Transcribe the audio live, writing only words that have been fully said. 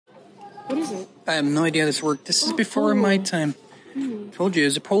What is it? I have no idea how this worked. This is before my time. Told you,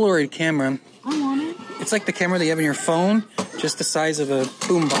 it's a Polaroid camera. I want it. It's like the camera that you have in your phone, just the size of a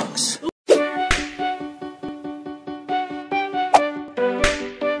boombox.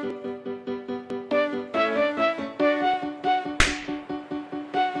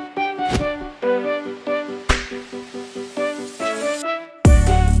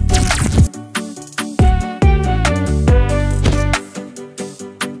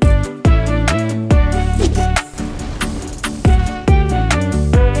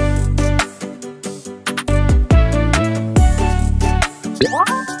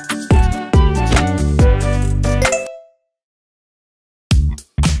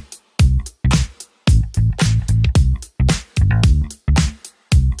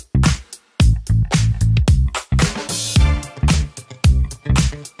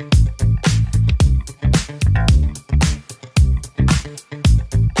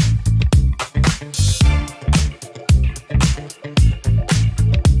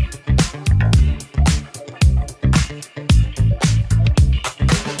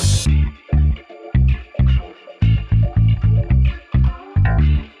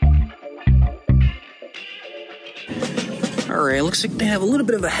 Alright, looks like they have a little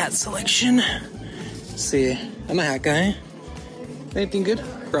bit of a hat selection. Let's see, I'm a hat guy. Anything good?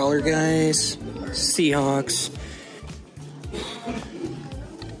 Crawler guys, Seahawks.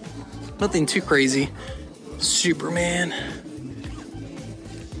 Nothing too crazy. Superman.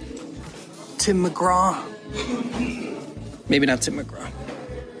 Tim McGraw. Maybe not Tim McGraw.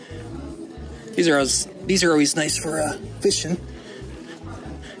 These are always nice for fishing.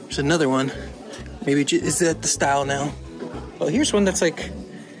 There's another one. Maybe is that the style now? Oh, here's one that's like,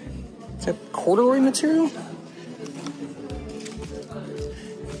 is that corduroy material?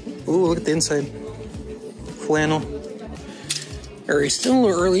 Ooh, look at the inside. Flannel. Alright, still a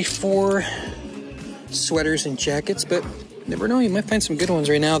little early for sweaters and jackets, but never know, you might find some good ones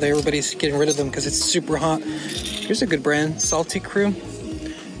right now that everybody's getting rid of them because it's super hot. Here's a good brand, Salty Crew.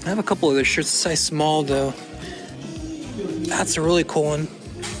 I have a couple of their shirts, size small though. That's a really cool one.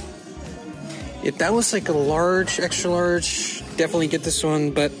 If that was like a large, extra large, definitely get this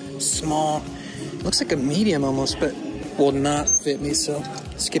one, but small. Looks like a medium almost, but will not fit me, so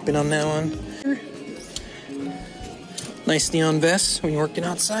skipping on that one. Nice neon vest when you're working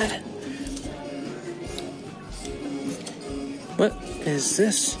outside. What is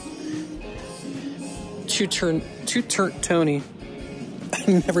this? Two-turn Tony. I've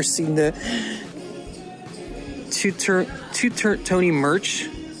never seen that. Two-turn Tony merch.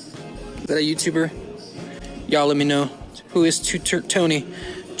 Is that a YouTuber? Y'all let me know. Who is Two-Turn Tony?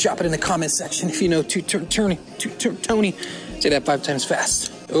 Drop it in the comment section if you know Two-Turn Tony. Two-Turn Tony. Say that 5 times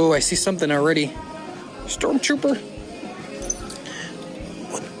fast. Oh, I see something already. Stormtrooper.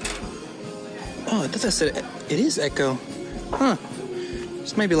 What? Oh, I thought that said it is Echo. Huh.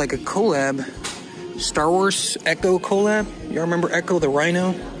 This might be like a collab. Star Wars Echo collab. Y'all remember Echo the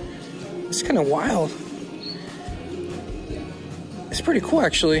Rhino? It's kind of wild. It's pretty cool,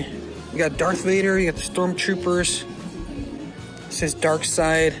 actually. You got Darth Vader, you got the Stormtroopers. It says Dark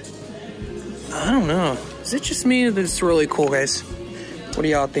Side. I don't know. Is it just me that it's really cool, guys? What do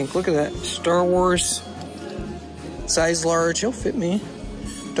y'all think? Look at that. Star Wars. Size large. It'll fit me.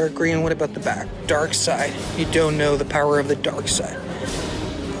 Dark green. What about the back? Dark Side. You don't know the power of the dark side.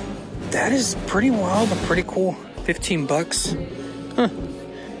 That is pretty wild but pretty cool. 15 bucks. Huh.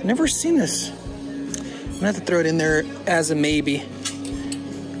 I've never seen this. I'm gonna have to throw it in there as a maybe.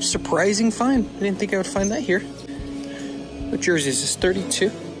 Surprising find. I didn't think I would find that here. What jersey is this?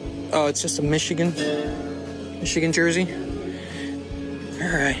 32? Oh, it's just a Michigan jersey.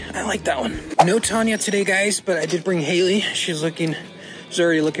 Alright, I like that one. No Tanya today, guys, but I did bring Haley. She's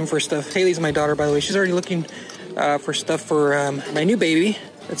already looking for stuff. Haley's my daughter, by the way. She's already looking for stuff for my new baby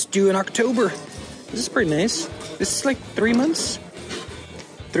that's due in October. This is pretty nice. This is like 3 months?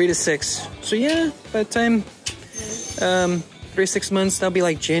 3 to 6. So yeah, by the time 3 to 6 months, that'll be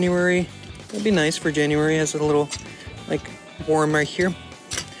like January. That'll be nice for January. Has a little like warm right here.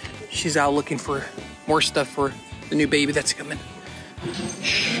 She's out looking for more stuff for the new baby that's coming.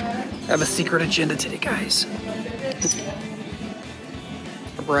 Shh. I have a secret agenda today, guys.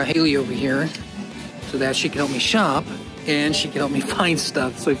 I brought Haley over here so that she can help me shop and she can help me find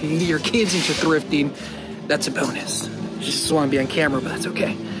stuff. So if you can get your kids into thrifting, that's a bonus. She just want to be on camera, but that's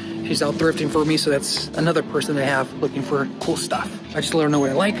okay. She's out thrifting for me, so that's another person I have looking for cool stuff. I just let her know what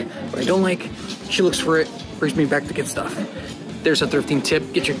I like, what I don't like. She looks for it, brings me back to get stuff. There's a thrifting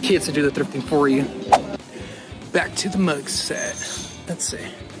tip. Get your kids to do the thrifting for you. Back to the mug set. Let's see.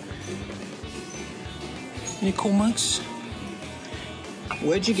 Any cool mugs?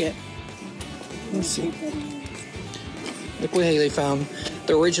 What'd you get? Let's see. Look what Haley found.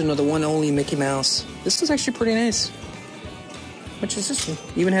 The original, the one only Mickey Mouse. This is actually pretty nice. How much is this one?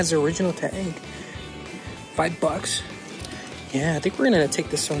 Even has the original tag. $5. Yeah, I think we're gonna take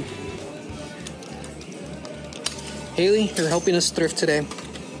this one. Haley, you're helping us thrift today.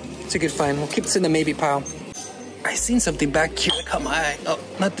 It's a good find. We'll keep this in the maybe pile. I seen something back here that caught my eye. Oh,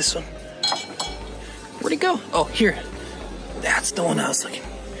 not this one. Where'd it go? Oh, here. That's the one I was looking.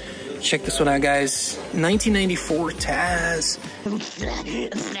 Check this one out, guys. 1994 Taz.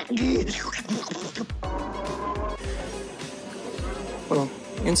 Well,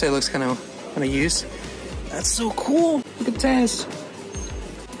 inside looks kind of used. That's so cool. Look at Taz.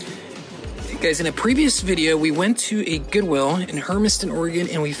 Hey guys, in a previous video, we went to a Goodwill in Hermiston, Oregon,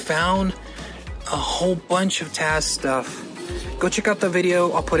 and we found a whole bunch of Taz stuff. Go check out the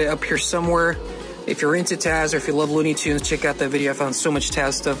video. I'll put it up here somewhere. If you're into Taz or if you love Looney Tunes, check out that video. I found so much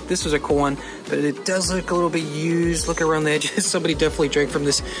Taz stuff. This was a cool one, but it does look a little bit used. Look around the edges. Somebody definitely drank from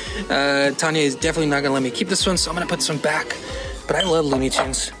this. Tanya is definitely not gonna let me keep this one, so I'm gonna put some back. But I love Looney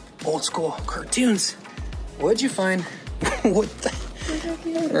Tunes. Old school cartoons. What'd you find? What the?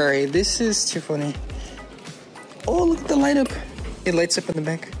 All right, this is too funny. Oh, look at the light up. It lights up in the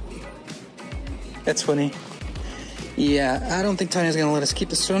back. That's funny. Yeah, I don't think Tanya's gonna let us keep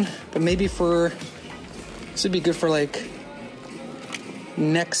this one, but maybe for, this would be good for like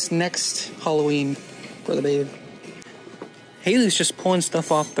next Halloween for the babe. Haley's just pulling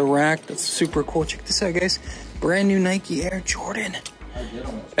stuff off the rack. That's super cool. Check this out, guys. Brand new Nike Air Jordan.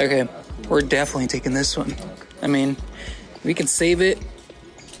 Okay, we're definitely taking this one. I mean, we can save it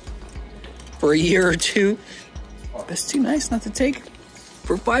for a year or two. That's too nice not to take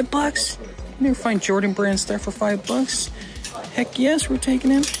for $5. You never find Jordan brand stuff for $5. Heck yes, we're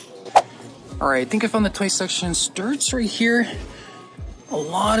taking it. All right, I think I found the toy section. Starts right here. A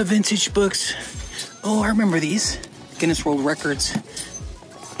lot of vintage books. Oh, I remember these. Guinness World Records. I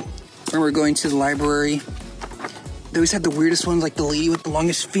remember going to the library. They always had the weirdest ones, like the lady with the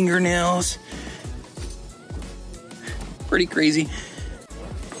longest fingernails. Pretty crazy.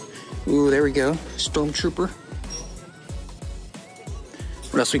 Ooh, there we go. Stormtrooper.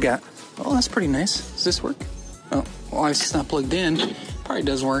 What else we got? Oh, that's pretty nice. Does this work? Oh, well, obviously it's not plugged in. Probably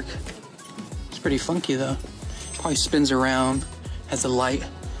does work. It's pretty funky though. Probably spins around, has a light.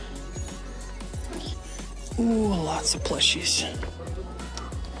 Ooh, lots of plushies.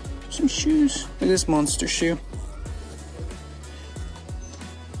 Some shoes. Look at this monster shoe.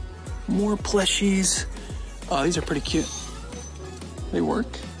 More plushies. Oh, these are pretty cute. They work.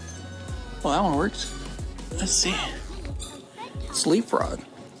 Well, that one works. Let's see. It's Leapfrog.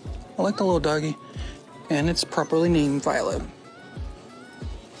 I like the little doggy. And it's properly named Violet.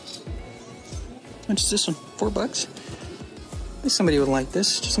 How much is this one? $4? I think somebody would like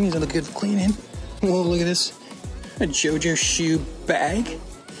this. Just needs a good cleaning. Whoa, look at this. A JoJo shoe bag.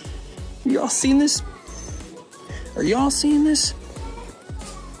 Y'all seen this? Are y'all seeing this?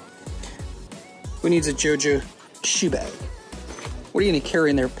 Who needs a JoJo shoe bag? What are you gonna carry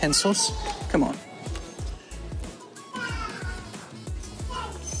in there? Pencils? Come on.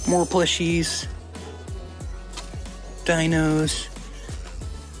 More plushies. Dinos.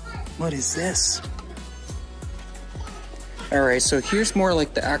 What is this? Alright, so here's more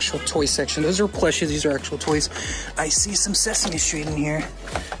like the actual toy section. Those are plushies, these are actual toys. I see some Sesame Street in here.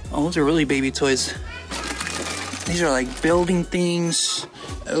 Oh, those are really baby toys. These are like building things.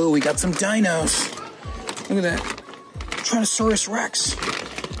 Oh, we got some dinos. Look at that. Tyrannosaurus Rex.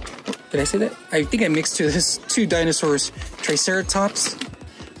 Did I say that? I think I mixed two dinosaurs. Triceratops.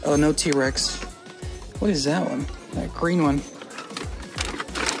 Oh, no T-Rex. What is that one? That green one.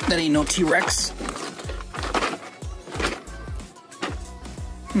 That ain't no T-Rex.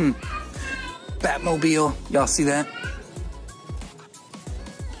 Batmobile. Y'all see that?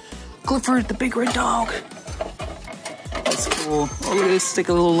 Clifford, the big red dog. That's cool. Oh, look at this. Take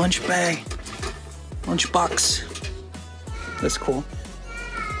a little lunch bag. Lunch box. That's cool.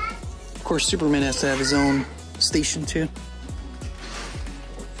 Of course, Superman has to have his own station too.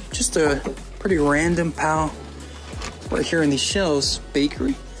 Just a pretty random pal right here in these shelves.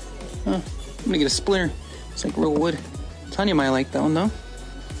 Bakery. Huh. I'm gonna get a splinter. It's like real wood. Tanya might like that one though.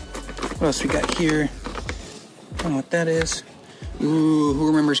 What else we got here? I don't know what that is. Ooh, who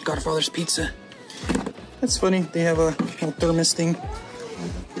remembers Godfather's Pizza? That's funny. They have a little thermos thing.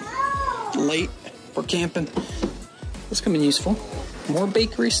 Light for camping. This can be useful. More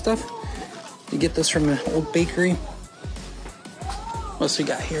bakery stuff. You get this from an old bakery. What else we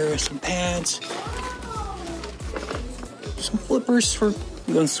got here? Some pads. Some flippers for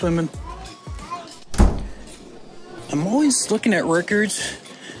going swimming. I'm always looking at records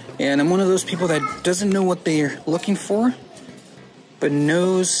And I'm one of those people that doesn't know what they're looking for, but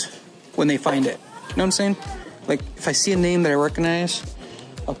knows when they find it. You know what I'm saying? Like, if I see a name that I recognize,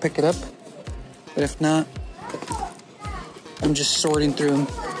 I'll pick it up. But if not, I'm just sorting through them.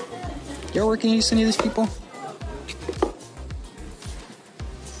 Y'all recognize any of these people?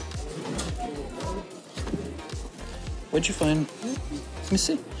 What'd you find? Let me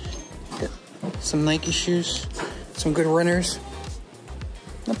see. Got some Nike shoes, some good runners.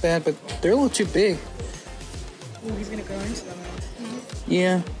 Not bad, but they're a little too big. Ooh, he's gonna go into them.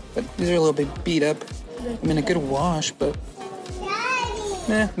 Yeah, but these are a little bit beat up. I mean, a good wash, but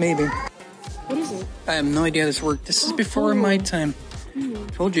maybe. What is it? I have no idea how this worked. This is before my time.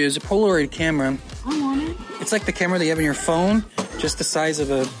 Told you, it's a Polaroid camera. I want it. It's like the camera that you have in your phone, just the size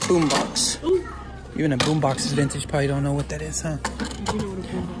of a boombox. Ooh. Even a boombox is vintage. Probably don't know what that is, huh? You know what a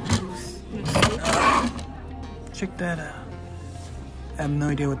boombox is. Check that out. I have no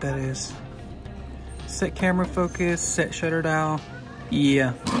idea what that is. Set camera focus, set shutter dial.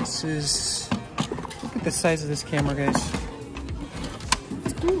 Yeah, this is... Look at the size of this camera, guys.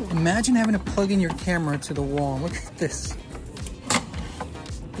 Ooh. Imagine having to plug in your camera to the wall. Look at this.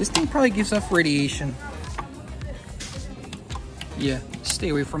 This thing probably gives off radiation. Yeah, stay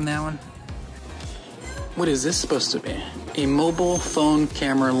away from that one. What is this supposed to be? A mobile phone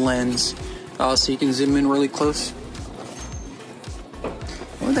camera lens. Oh, so you can zoom in really close.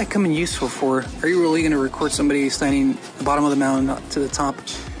 What would that come in useful for? Are you really going to record somebody standing at the bottom of the mountain up to the top?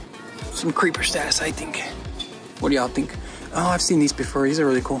 Some creeper status, I think. What do y'all think? Oh, I've seen these before. These are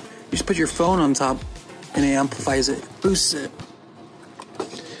really cool. You just put your phone on top and it amplifies it, boosts it.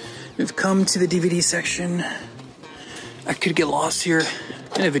 We've come to the DVD section. I could get lost here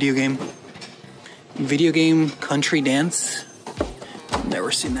in a video game. Video game country dance.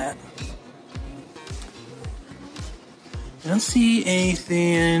 Never seen that. I don't see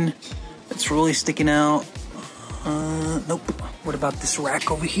anything that's really sticking out. Nope. What about this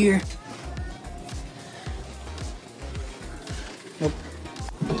rack over here? Nope.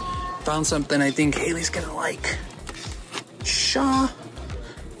 Found something I think Haley's gonna like. Shaw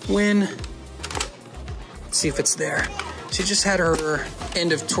Win. Let's see if it's there. She just had her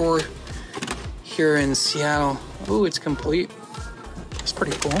end of tour here in Seattle. Ooh, it's complete. It's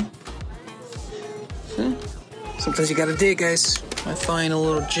pretty cool. See? Sometimes you gotta dig, guys. I find a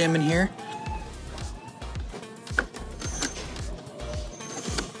little gem in here.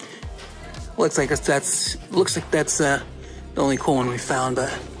 Looks like that's the only cool one we found, but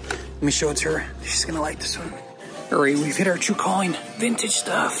let me show it to her. She's gonna like this one. All right, we've hit our true calling, vintage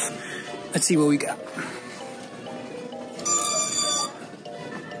stuff. Let's see what we got.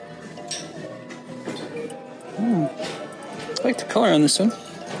 I like the color on this one.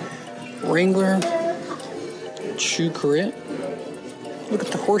 Wrangler, Shoe Crit. Look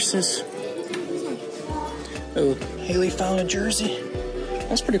at the horses. Oh, Haley found a jersey.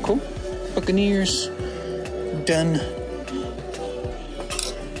 That's pretty cool. Buccaneers, done.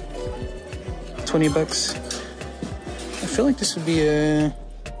 $20. I feel like this would be a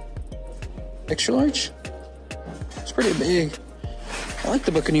extra large. It's pretty big. I like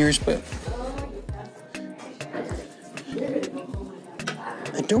the Buccaneers, but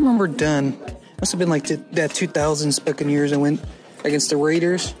I don't remember done. Must have been like that 2000s Buccaneers I went against the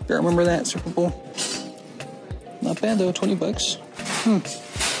Raiders. You remember that Super Bowl? Not bad though, $20.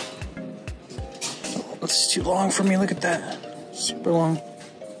 Oh, this is too long for me. Look at that. Super long.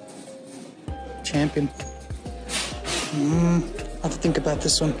 Champion. I'll have to think about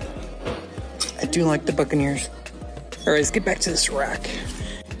this one. I do like the Buccaneers. All right, let's get back to this rack.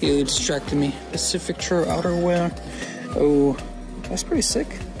 He distracted me. Pacific Trail outerwear. Oh, that's pretty sick.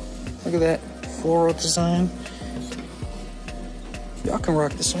 Look at that floral design. Y'all can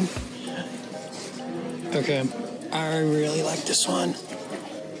rock this one. Okay, I really like this one.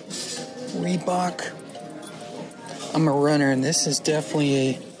 Reebok. I'm a runner, and this is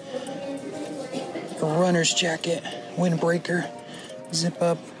definitely a runner's jacket. Windbreaker. Zip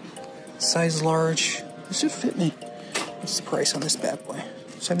up. Size large. This should fit me. What's the price on this bad boy?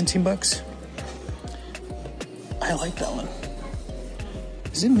 $17. I like that one.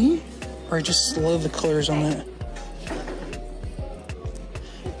 Is it me? Or I just love the colors on that.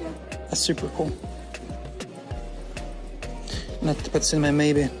 That's super cool. Not to put this in my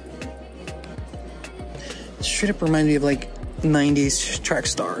maybe. Straight up remind me of like 90s track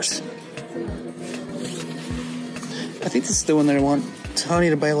stars. I think this is the one that I want Tanya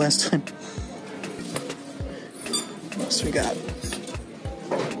to buy last time. What else we got?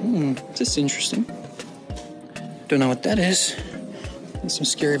 This is interesting. Don't know what that is. And some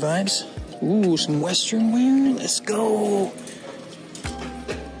scary vibes. Ooh, some Western wear. Let's go.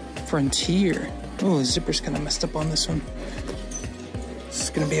 Frontier. Oh, the zipper's kind of messed up on this one. This is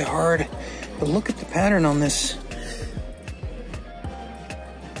gonna be hard, but look at the pattern on this.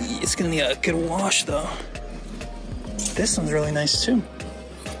 It's gonna need a good wash though. This one's really nice too.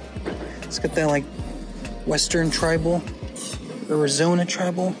 It's got that like Western tribal, Arizona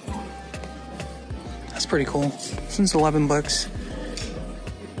tribal. That's pretty cool. This one's 11 bucks.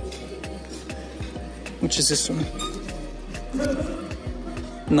 Which is this one?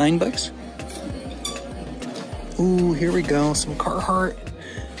 9 bucks. Ooh, here we go. Some Carhartt.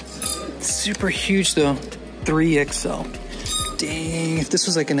 Super huge though. 3XL. Dang, if this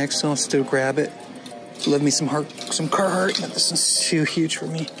was like an XL, I'd still grab it. Love me some Carhartt, but this one's too huge for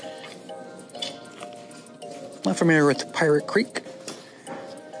me. Not familiar with Pirate Creek.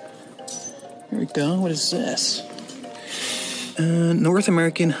 Here we go. What is this? North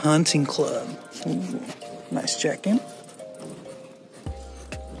American Hunting Club. Ooh, nice jacket.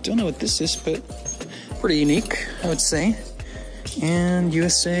 Don't know what this is, but pretty unique, I would say. And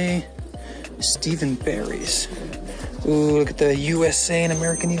USA Stephen Barry's. Ooh, look at the USA and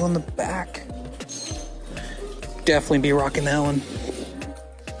American Eagle in the back. Definitely be rocking that one.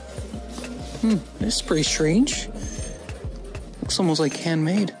 This is pretty strange. Looks almost like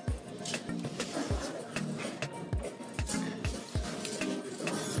handmade.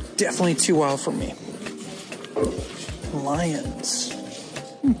 Definitely too wild for me. Lions.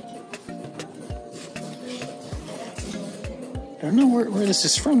 I don't know where this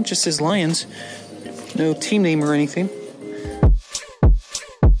is from. It just says Lions. No team name or anything.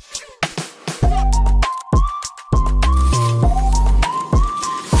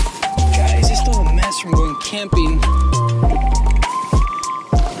 Guys, I still have a mess from going camping.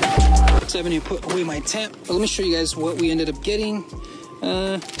 So I'm gonna put away my tent. But let me show you guys what we ended up getting.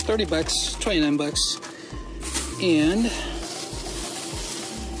 30 bucks, 29 bucks. And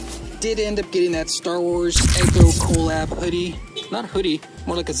did end up getting that Star Wars Echo collab hoodie. Not hoodie,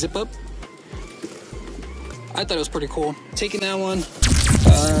 more like a zip up. I thought it was pretty cool. Taking that one.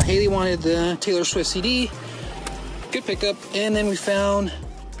 Haley wanted the Taylor Swift CD. Good pickup. And then we found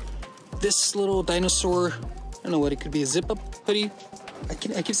this little dinosaur. I don't know what it could be, a zip up hoodie. I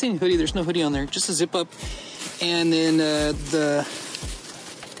keep saying hoodie, there's no hoodie on there, just a zip up. And then the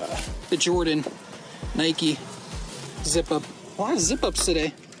Jordan Nike zip up. A lot of zip ups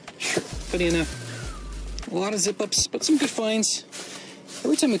today. Funny enough. A lot of zip ups, but some good finds.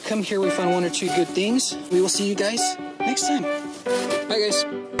 Every time we come here, we find one or two good things. We will see you guys next time. Bye, guys.